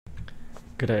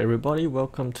G'day everybody,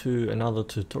 welcome to another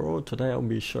tutorial. Today I'll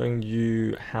be showing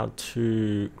you how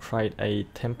to create a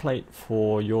template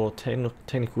for your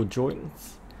technical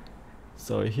drawings.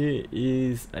 So here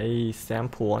is a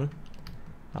sample one.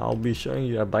 I'll be showing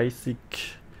you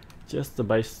just the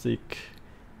basic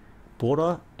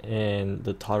border and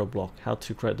the title block, how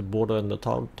to create the border and the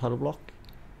title block.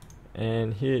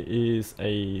 And here is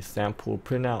a sample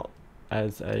printout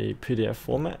as a PDF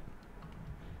format.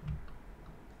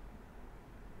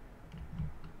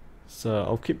 So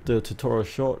I'll keep the tutorial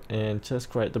short and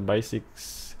just create the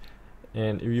basics,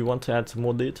 and if you want to add some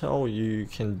more detail you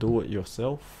can do it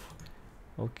yourself.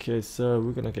 Okay, so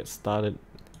we're gonna get started.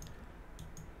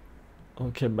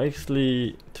 Okay,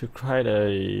 basically to create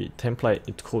a template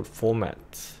it's called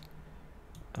formats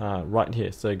right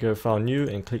here. So go file new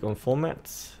and click on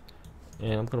formats,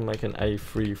 and I'm gonna make an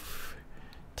A3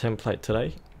 template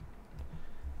today.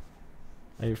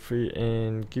 A3,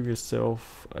 and give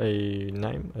yourself a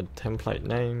name, a template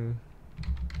name.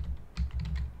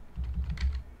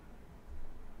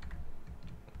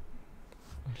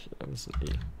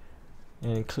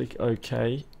 And click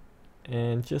OK,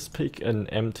 and just pick an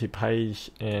empty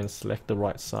page and select the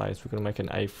right size. We're going to make an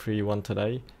A3 one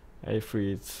today.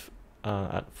 A3 is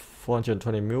at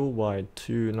 420mm by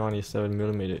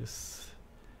 297mm.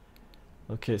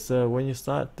 Okay, so when you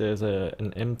start there's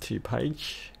an empty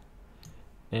page.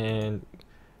 And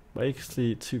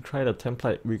basically to create a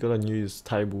template we're gonna use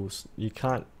tables. You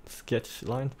can't sketch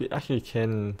lines. We actually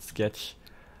can sketch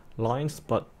lines,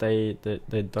 but they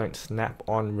don't snap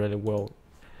on really well.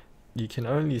 You can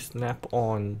only snap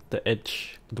on the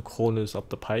edge, the corners of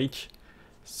the page.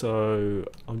 So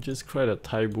I'll just create a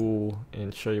table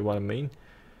and show you what I mean.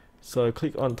 So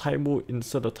click on table,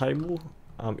 insert a table.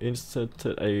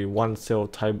 Inserted a one cell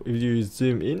table. If you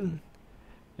zoom in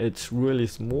it's really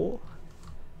small.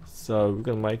 So we're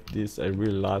gonna make this a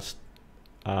really large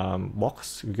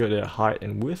box. We go to height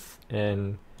and width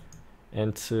and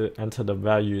enter the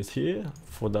values here.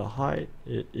 For the height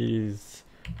it is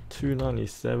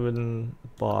 297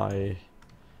 by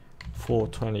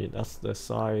 420. That's the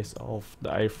size of the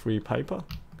A3 paper.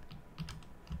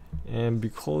 And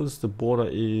because the border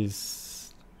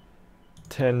is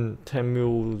 10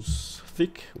 mils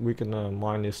thick, we're gonna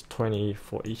minus 20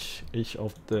 for each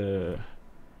of the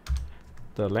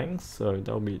length, so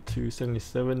that'll be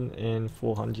 277 and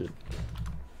 400.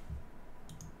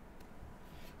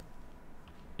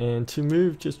 And to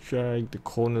move, just drag the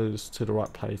corners to the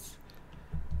right place.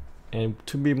 And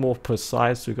to be more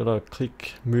precise, we're gonna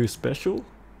click move special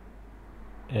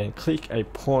and click a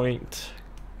point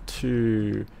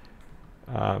to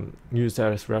use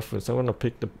that as reference. I'm gonna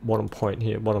pick the bottom point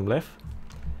here, bottom left,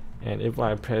 and if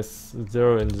I press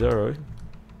 0 and 0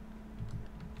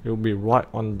 it will be right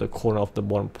on the corner of the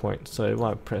bottom point. So if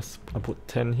I put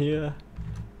 10 here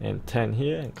and 10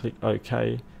 here and click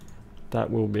OK, that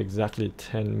will be exactly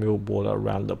 10 mil border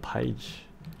around the page.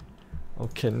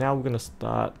 Okay, now we're gonna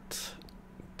start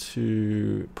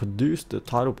to produce the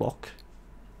title block.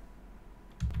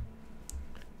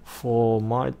 For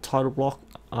my title block,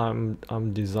 I'm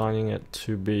designing it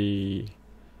to be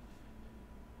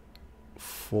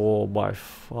 4 by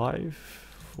 5,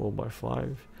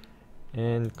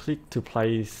 and click to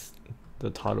place the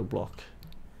title block.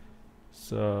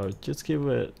 So just give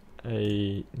it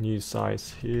a new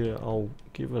size here. I'll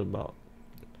give it about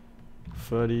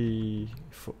 30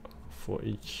 for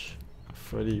each,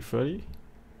 30,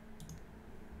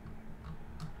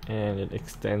 and it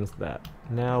extends that.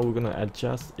 Now we're gonna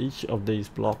adjust each of these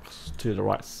blocks to the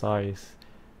right size.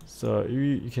 So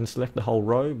you can select the whole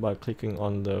row by clicking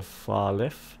on the far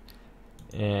left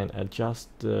and adjust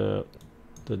the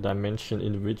dimension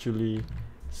individually.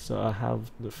 So I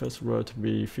have the first row to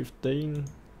be 15,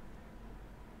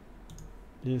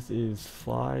 this is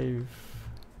 5,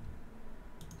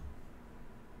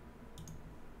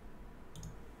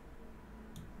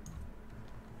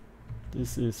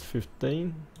 this is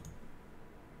 15,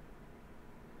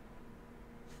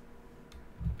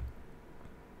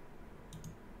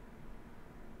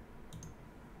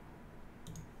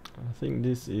 I think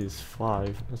this is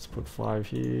 5, let's put 5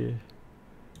 here.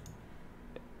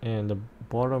 And the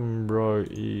bottom row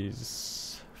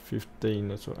is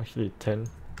 15, so actually 10.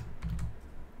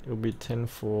 It'll be 10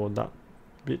 for that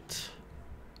bit.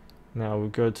 Now we'll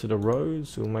go to the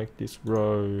rows. We'll make this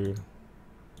row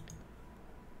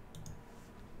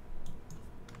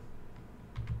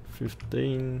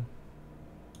 15,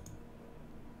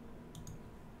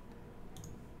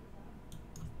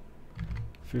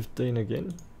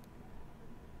 again.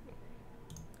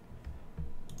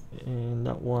 And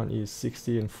that one is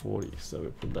 60 and 40, so we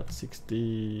put that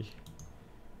 60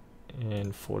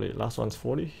 and 40. Last one's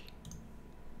 40.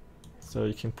 So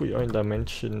you can put your own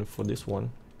dimension for this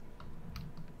one.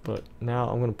 But now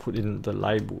I'm going to put in the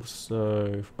label.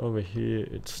 So over here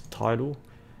it's title.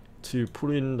 To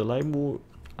put in the label,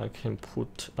 I can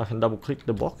double click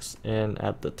the box and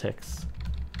add the text.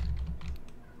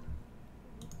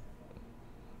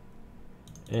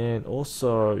 And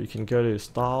also you can go to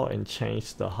style and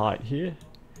change the height here.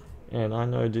 And I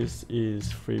know this is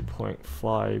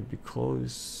 3.5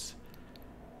 because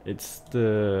it's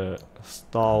the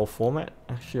style format.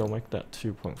 Actually, I'll make that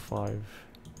 2.5.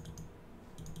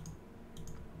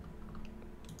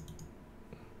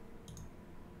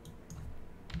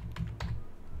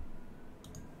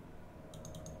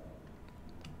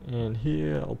 And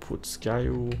here I'll put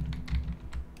scale.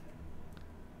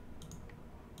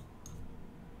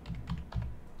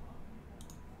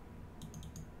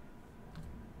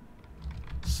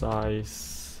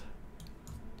 Size.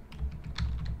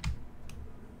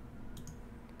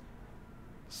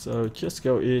 So just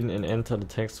go in and enter the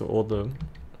text for all of them.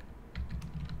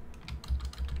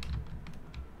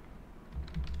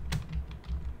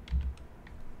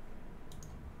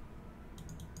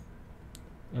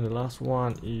 And the last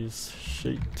one is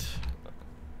sheet.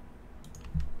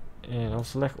 And I'll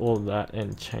select all of that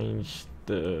and change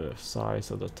the size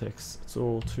of the text. It's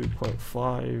all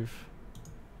 2.5.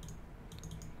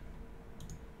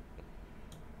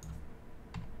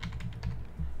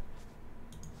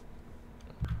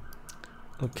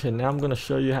 Okay, now I'm going to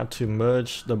show you how to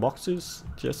merge the boxes.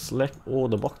 Just select all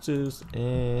the boxes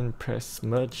and press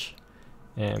merge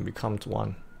and becomes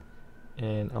one.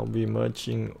 And I'll be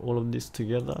merging all of this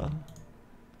together.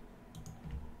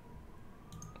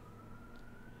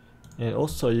 And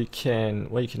also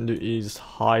what you can do is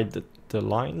hide the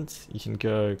lines. You can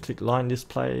go click line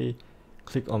display,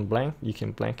 click on blank, you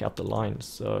can blank out the lines.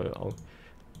 So I'll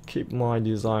keep my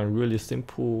design really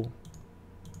simple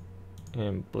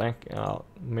and blank out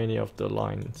many of the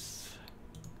lines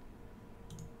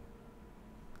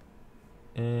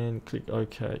and click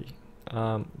OK.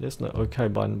 There's no OK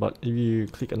button, but if you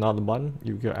click another button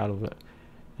you go out of it,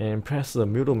 and press the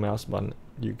middle mouse button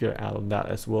you go out of that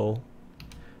as well.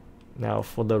 Now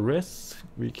for the rest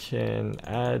we can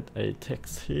add a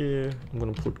text here. I'm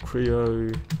going to put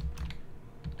Creo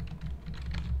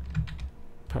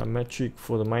Parametric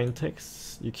for the main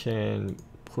text. You can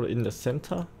put it in the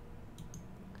center.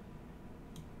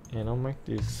 And I'll make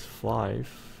this 5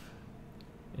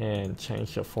 and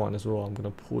change the font as well. I'm gonna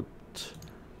put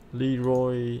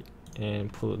Leroy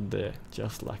and put it there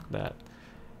just like that.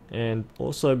 And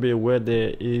also be aware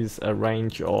there is a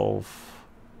range of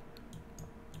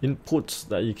inputs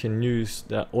that you can use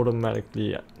that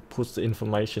automatically puts the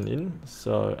information in.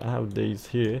 So I have these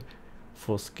here.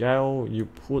 For scale you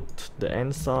put the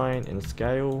and sign and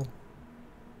scale.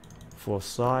 For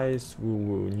size we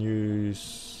will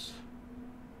use,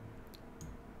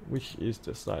 which is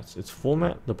the size? It's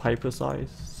format, the paper size,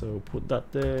 so put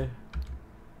that there.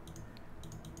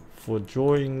 For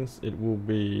drawings it will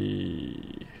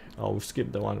be, I'll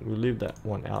skip the one, we'll leave that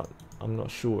one out. I'm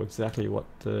not sure exactly what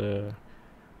the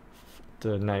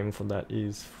name for that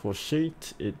is. For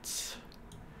sheet it's,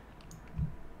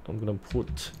 I'm gonna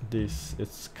put this,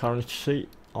 it's current sheet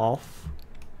off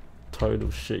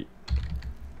total sheet,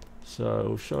 so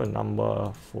I'll show a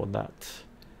number for that.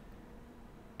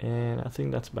 And I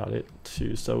think that's about it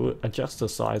too. So we'll adjust the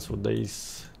size for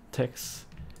these texts.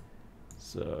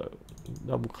 So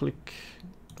double click.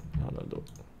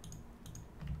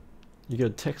 You go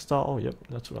text style. Yep,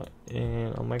 that's right.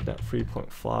 And I'll make that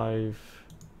 3.5.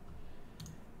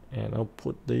 And I'll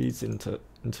put these into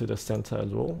the center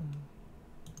as well.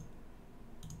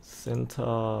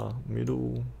 Center,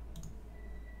 middle.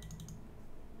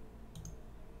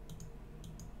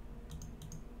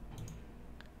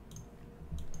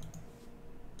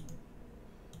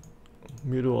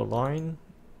 Middle align,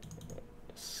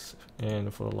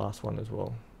 and for the last one as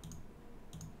well,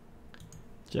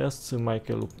 just to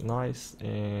make it look nice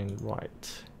and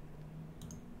right.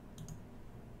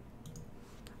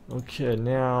 Okay,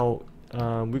 now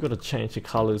we're going to change the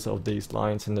colors of these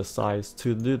lines and the size.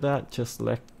 To do that, just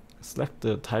select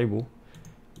the table.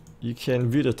 You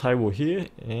can view the table here,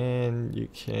 and you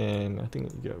can, I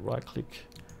think you go right click,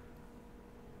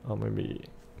 or maybe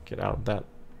get out of that.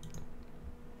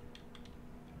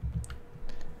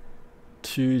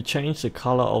 To change the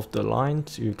color of the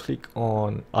lines, you click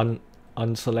on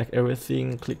unselect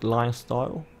everything, click line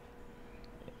style,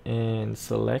 and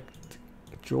select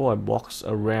draw a box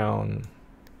around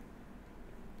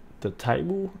the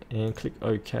table and click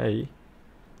OK.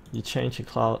 You change the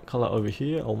color over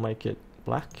here. I'll make it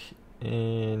black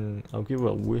and I'll give it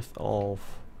a width of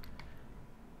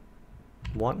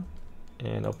 1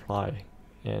 and apply,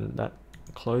 and that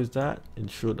close that. It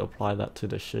should apply that to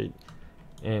the sheet.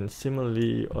 And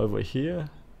similarly over here,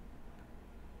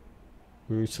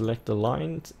 we select the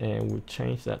lines and we'll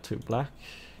change that to black.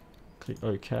 Click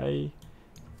OK,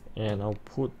 and I'll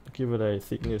give it a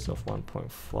thickness of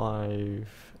 1.5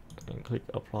 and click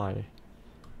apply.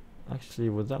 Actually,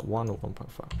 was that 1 or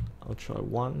 1.5? I'll try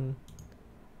 1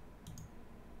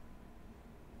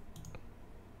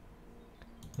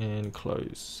 and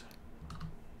close.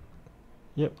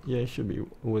 Yep, yeah, it should be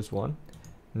always 1.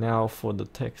 Now for the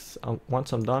text,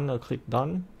 once I'm done, I'll click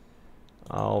done.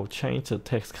 I'll change the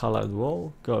text color as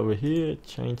well. Go over here,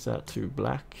 change that to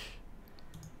black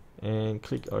and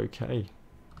click OK.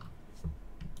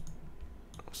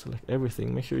 Select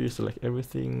everything. Make sure you select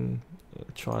everything.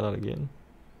 Try that again.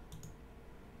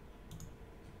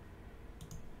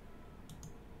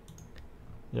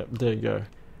 Yep, there you go.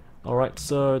 Alright,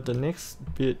 so the next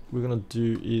bit we're gonna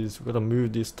do is we're gonna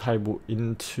move this table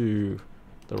into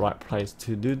the right place.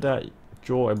 To do that,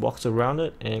 draw a box around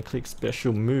it and click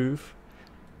special move,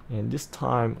 and this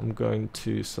time I'm going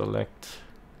to select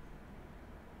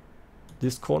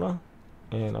this corner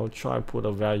and I'll try to put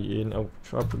a value in. I'll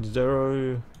try to put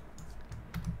 0,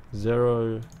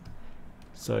 0,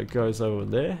 so it goes over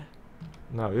there.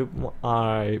 Now if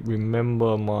I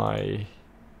remember my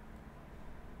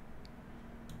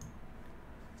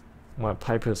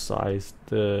paper size,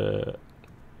 to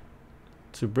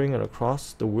bring it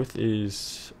across, the width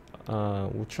is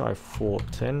we'll try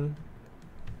 410.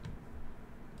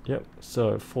 Yep,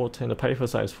 so 410, the paper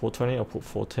size 420, I'll put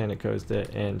 410, it goes there,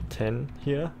 and 10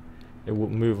 here, it will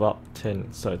move up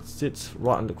 10, so it sits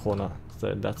right in the corner.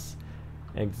 So that's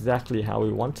exactly how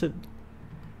we want it.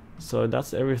 So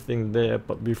that's everything there,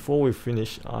 but before we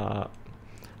finish, I've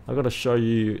got to show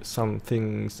you some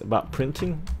things about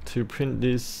printing. To print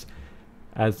this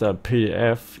as a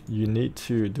PDF, you need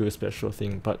to do a special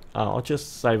thing, but I'll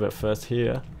just save it first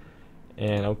here,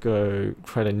 and I'll go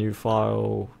create a new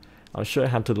file. I'll show you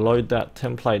how to load that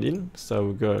template in. So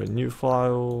we'll go new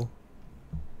file,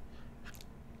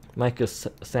 make a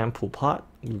sample part.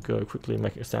 We'll go quickly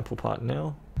make a sample part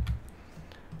now.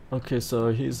 Okay,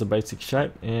 so here's the basic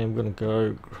shape, and we're gonna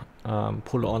go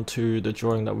pull it onto the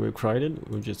drawing that we've created.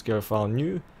 We'll just go file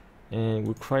new, and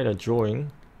we'll create a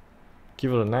drawing.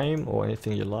 Give it a name or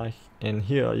anything you like, and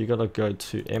here you gotta go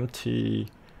to empty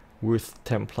with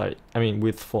template,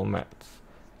 with format.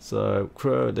 So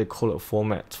Creo, they call it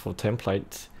format for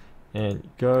templates, and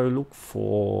go look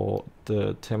for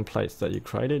the templates that you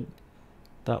created.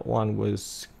 That one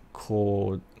was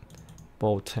called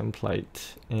bold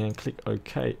template, and click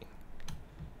OK,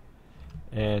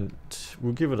 and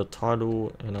we'll give it a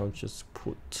title, and I'll just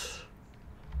put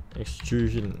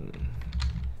extrusion.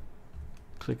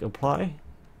 Click apply,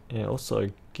 and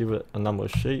also give it a number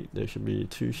of sheet. There should be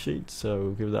 2 sheets, so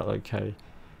we'll give that OK.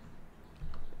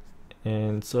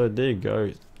 And so there you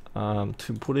go.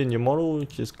 To put in your model,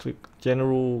 just click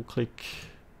general, click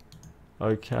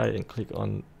OK, and click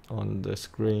on the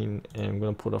screen, and I'm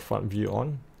going to put a front view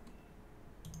on.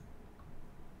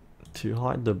 To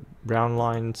hide the brown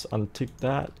lines, untick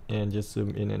that and just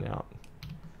zoom in and out.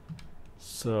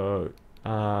 So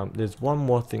there's one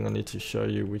more thing I need to show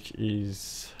you, which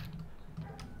is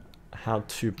how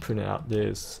to print it out.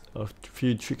 There's a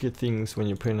few tricky things when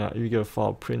you print out. You go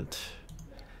file print,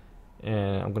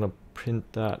 and I'm gonna print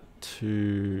that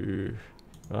to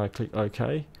click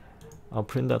OK. I'll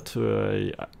print that to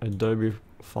a Adobe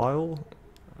file.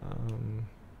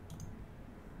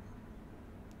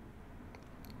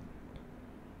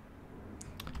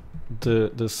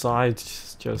 The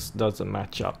size just doesn't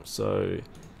match up, so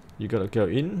you gotta go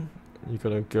in, you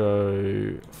gotta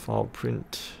go file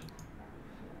print,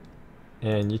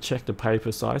 and you check the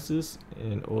paper sizes,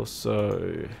 and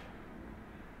also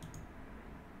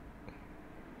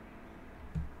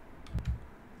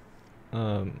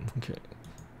okay,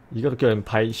 you gotta go in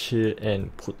page here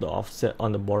and put the offset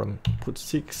on the bottom. Put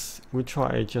 6. We'll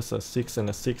try just a 6 and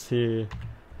a 6 here,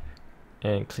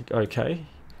 and click OK.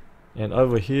 And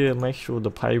over here, make sure the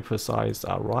paper size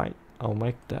are right. I'll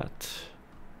make that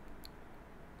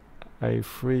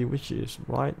A3, which is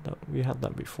right. We had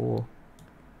that before.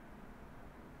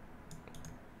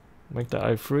 Make that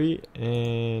A3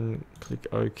 and click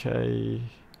OK.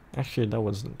 Actually, that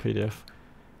wasn't PDF.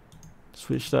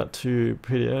 Switch that to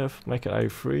PDF, make it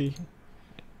A3,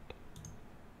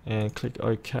 and click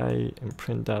OK and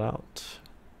print that out.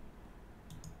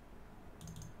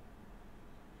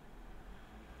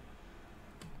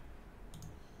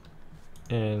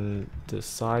 And the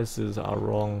sizes are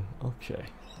wrong. Okay.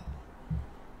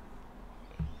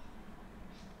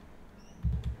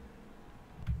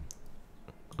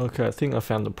 Okay, I think I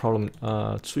found the problem.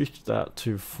 Switch that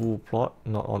to full plot,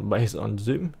 not on based on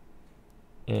zoom,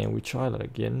 and we try that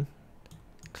again.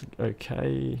 Click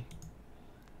OK.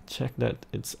 Check that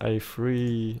it's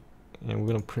A3, and we're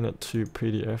gonna print it to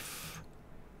PDF.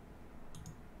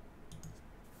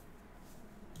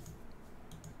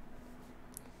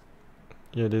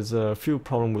 Yeah, there's a few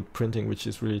problem with printing, which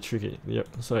is really tricky. Yep.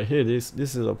 So here it is.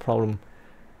 This is a problem.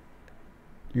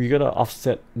 You gotta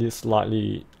offset this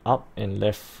slightly up and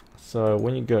left. So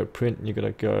when you go print, you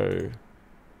gotta go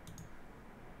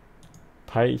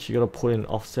page. You gotta put an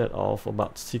offset of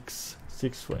about 6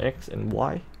 for X and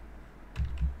Y,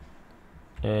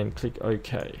 and click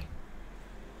OK.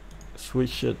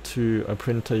 Switch it to a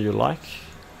printer you like.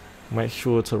 Make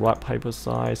sure it's the right paper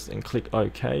size and click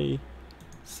OK.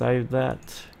 Save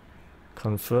that.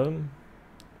 Confirm.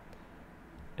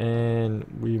 And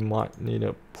we might need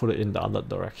to put it in the other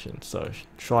direction, so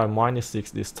try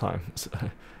 -6 this time. So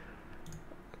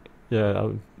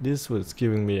yeah, this was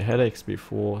giving me headaches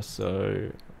before,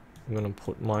 so I'm gonna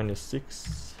put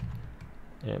 -6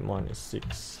 and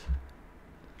 -6,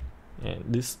 and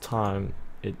this time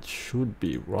it should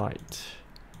be right.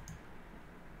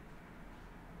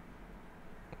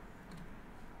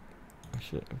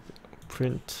 Actually,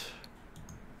 print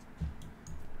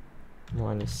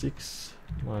 -6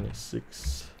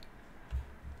 -6,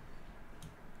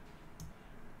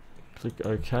 click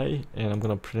OK, and I'm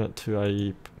gonna print it to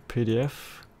a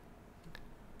PDF.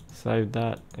 Save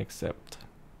that, accept.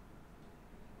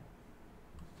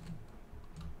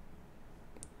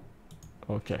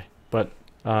 Okay, but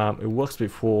it works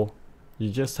before. You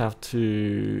just have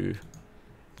to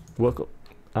work,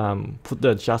 put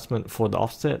the adjustment for the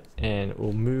offset, and it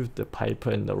will move the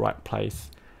paper in the right place.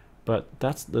 But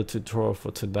that's the tutorial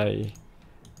for today,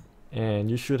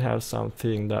 and you should have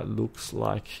something that looks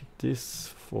like this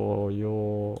for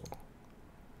your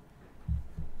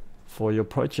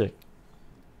project.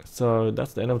 So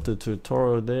that's the end of the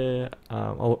tutorial there.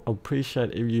 I'll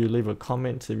appreciate if you leave a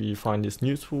comment if you find this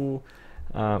useful.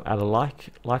 Add a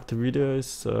like the videos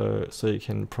so you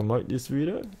can promote this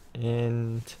video,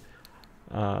 and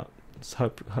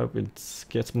hope it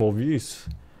gets more views.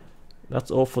 That's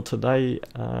all for today.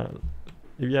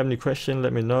 If you have any question,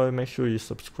 let me know. Make sure you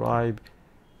subscribe,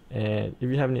 and if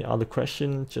you have any other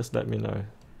question, just let me know.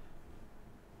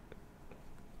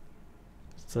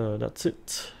 So that's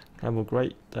it. Have a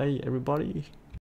great day, everybody.